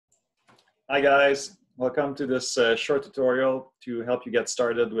Hi guys, welcome to this short tutorial to help you get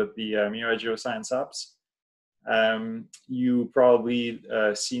started with the Mira Geoscience apps. You probably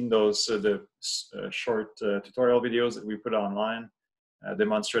seen those short tutorial videos that we put online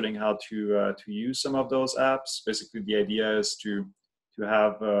demonstrating how to use some of those apps. Basically, the idea is to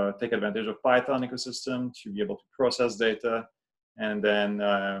have take advantage of Python ecosystem to be able to process data and then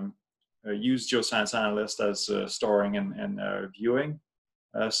use Geoscience ANALYST as storing and viewing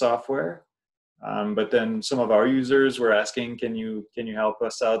software. But then some of our users were asking, can you help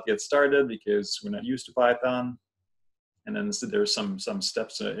us out get started, because we're not used to Python, and then there's some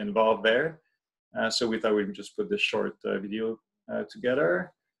steps involved there. So we thought we'd just put this short video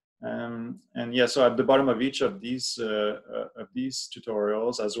together. And yeah, so at the bottom of each of these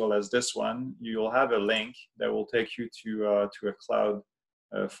tutorials, as well as this one, you'll have a link that will take you to a cloud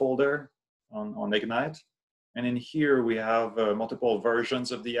folder on Ignite. And in here, we have multiple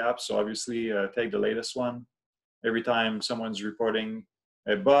versions of the app. So obviously, take the latest one. Every time someone's reporting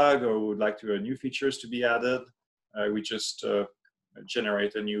a bug or would like new features to be added, we just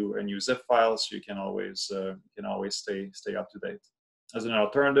generate a new zip file, so you can always stay up to date. As an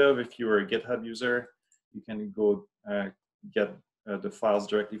alternative, if you are a GitHub user, you can go get the files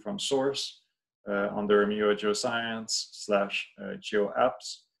directly from source under Mira Geoscience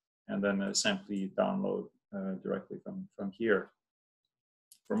 /GeoApps, and then simply download directly from here.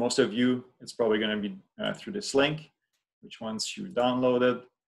 For most of you, it's probably going to be through this link, which once you download it,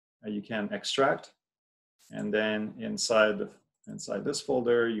 you can extract. And then inside this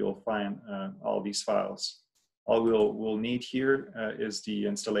folder, you'll find all these files. All we'll need here is the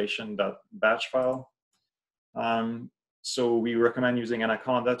installation.batch file. So we recommend using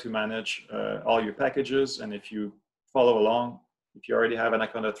Anaconda to manage all your packages. And if you follow along, if you already have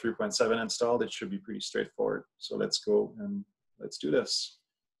Anaconda 3.7 installed, it should be pretty straightforward. So let's go and let's do this.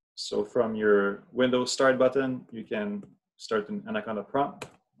 So from your Windows Start button, you can start an Anaconda prompt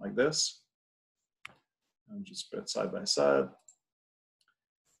like this. And just put it side by side.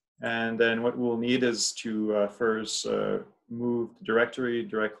 And then what we'll need is to first move the directory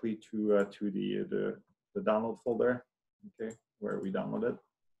directly to the download folder, okay, where we downloaded.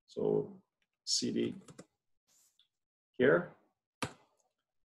 So cd here.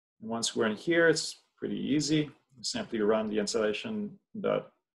 And once we're in here, it's pretty easy. You simply run the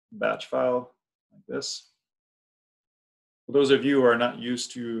installation.batch file like this. For those of you who are not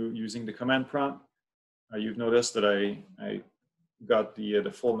used to using the command prompt, you've noticed that I got the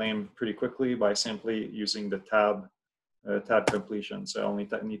full name pretty quickly by simply using the tab completion. So I only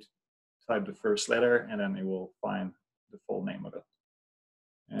need to type the first letter, and then it will find the full name of it.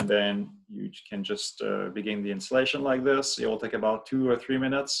 And then you can just begin the installation like this. It will take about 2 or 3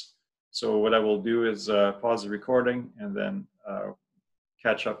 minutes. So what I will do is pause the recording and then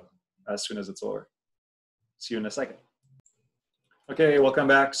catch up as soon as it's over. See you in a second. Okay, welcome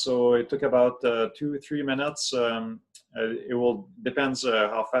back. So it took about 2 or 3 minutes. It will depends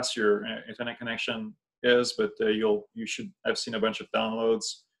how fast your internet connection is, but you should have seen a bunch of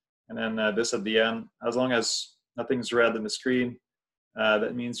downloads. And then this at the end, as long as nothing's red in the screen,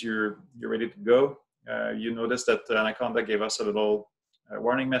 that means you're ready to go. You notice that Anaconda gave us a little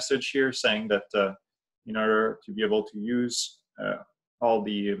warning message here saying that in order to be able to use all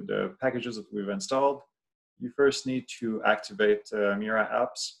the packages that we've installed, you first need to activate Mira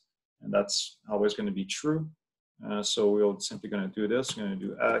apps, and that's always going to be true. So we're simply going to do this. We're going to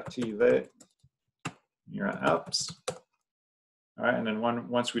do activate Mira apps. All right, and then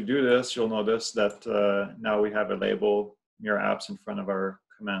once we do this, you'll notice that now we have a label Mira apps in front of our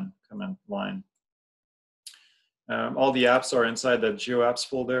command line. All the apps are inside the GeoApps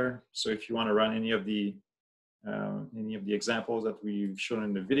folder. So if you want to run any of the examples that we've shown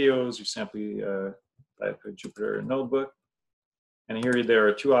in the videos, you simply type a Jupyter notebook. And here there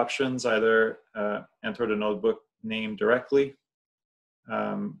are 2 options: either enter the notebook name directly,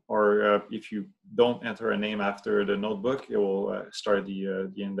 or if you don't enter a name after the notebook, it will start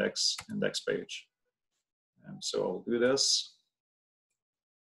the index page. So I'll do this.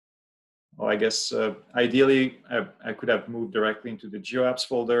 Well, I guess ideally I could have moved directly into the GeoApps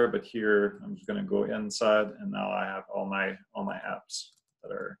folder, but here I'm just going to go inside, and now I have all my apps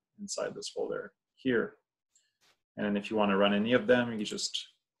that are inside this folder here. And then if you want to run any of them, you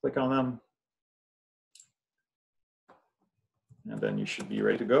just click on them, and then you should be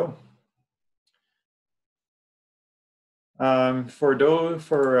ready to go. For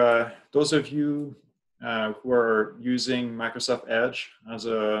those of you who are using Microsoft Edge as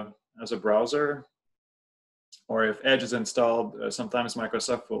a browser, or if Edge is installed, sometimes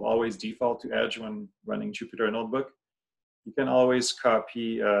Microsoft will always default to Edge when running Jupyter Notebook. you can always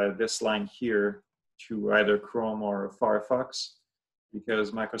copy this line here to either Chrome or Firefox,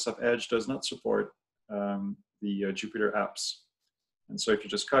 because Microsoft Edge does not support the Jupyter apps. And so if you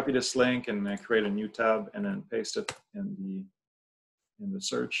just copy this link and create a new tab and then paste it in the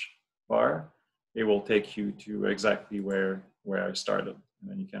search bar, it will take you to exactly where I started, and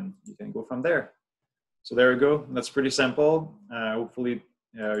then you can go from there. So there we go. That's pretty simple. Hopefully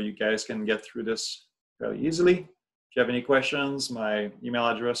you guys can get through this fairly easily. If you have any questions, my email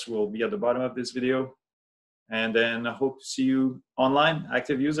address will be at the bottom of this video. And then I hope to see you online,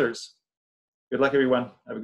 active users. Good luck, everyone. Have a good